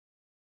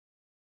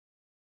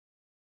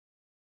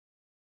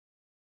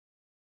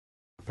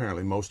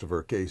apparently most of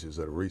her cases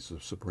that have reached the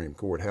Supreme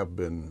Court have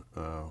been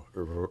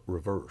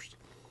reversed.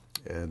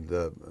 And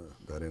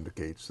that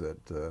indicates that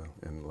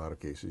in a lot of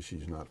cases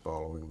she's not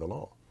following the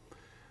law.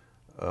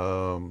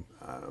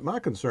 My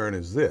concern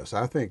is this.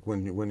 I think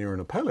when you're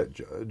an appellate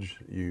judge,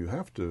 you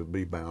have to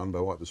be bound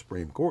by what the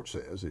Supreme Court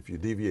says. If you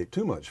deviate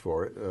too much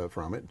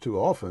from it, too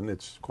often,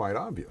 it's quite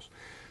obvious.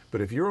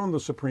 But if you're on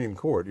the Supreme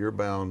Court, you're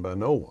bound by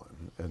no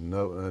one and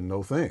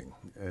no thing.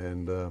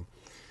 And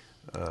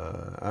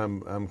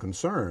I'm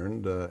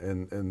concerned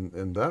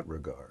in that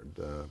regard.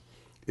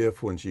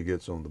 If when she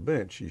gets on the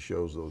bench she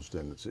shows those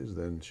tendencies,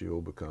 then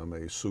she'll become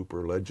a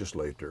super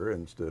legislator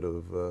instead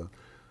of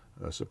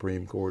a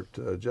Supreme Court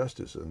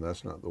justice, and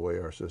that's not the way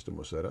our system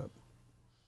was set up.